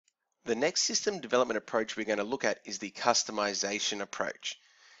The next system development approach we're going to look at is the customization approach.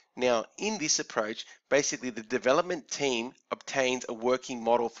 Now, in this approach, basically the development team obtains a working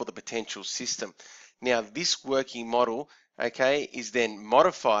model for the potential system. Now, this working model, okay, is then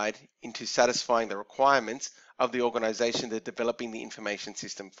modified into satisfying the requirements of the organization they're developing the information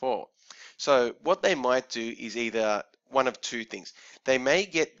system for. So what they might do is either one of two things. They may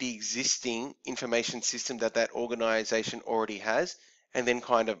get the existing information system that that organization already has and then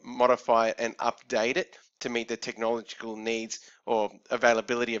kind of modify it and update it to meet the technological needs or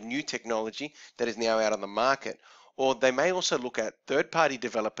availability of new technology that is now out on the market. Or they may also look at third-party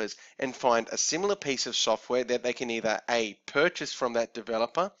developers and find a similar piece of software that they can either A, purchase from that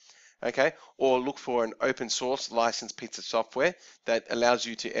developer, okay, or look for an open source licensed piece of software that allows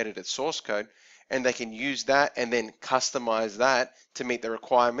you to edit its source code, and they can use that and then customize that to meet the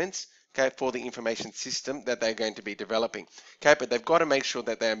requirements, okay, for the information system that they're going to be developing. Okay, but they've got to make sure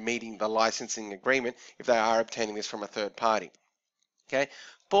that they're meeting the licensing agreement if they are obtaining this from a third party. Okay,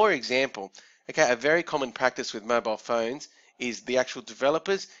 for example, okay, a very common practice with mobile phones is the actual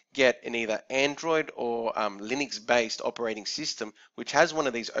developers get an either Android or Linux-based operating system which has one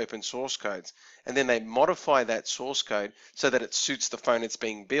of these open source codes, and then they modify that source code so that it suits the phone it's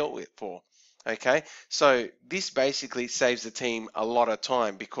being built for. Okay, so this basically saves the team a lot of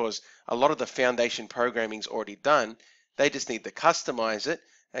time because a lot of the foundation programming is already done. They just need to customize it,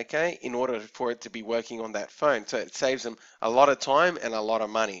 okay, in order for it to be working on that phone. So it saves them a lot of time and a lot of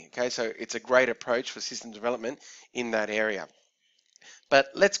money. Okay, so it's a great approach for system development in that area. But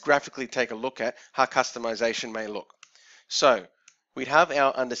let's graphically take a look at how customization may look. So we have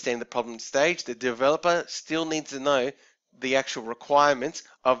our understand the problem stage. The developer still needs to know the actual requirements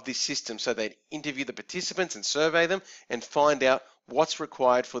of this system. So they interview the participants and survey them and find out what's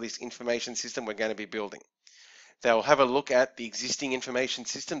required for this information system we're going to be building. They'll have a look at the existing information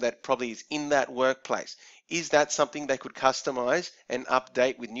system that probably is in that workplace. Is that something they could customize and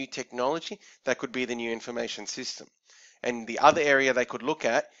update with new technology? That could be the new information system. And the other area they could look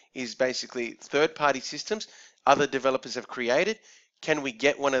at is basically third-party systems other developers have created. Can we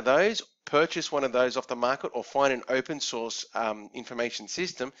get one of those, purchase one of those off the market, or find an open source information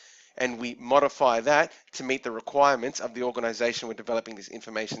system, and we modify that to meet the requirements of the organization we're developing this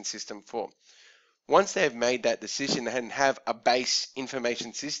information system for. Once they've made that decision and have a base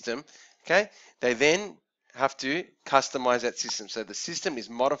information system, okay, they then have to customize that system. So the system is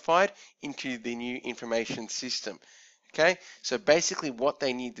modified into the new information system. Okay, so basically what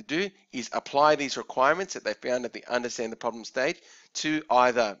they need to do is apply these requirements that they found at the understand the problem stage to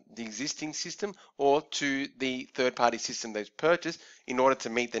either the existing system or to the third-party system they've purchased in order to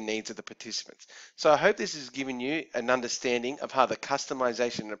meet the needs of the participants. So I hope this has given you an understanding of how the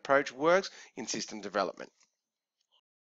customization approach works in system development.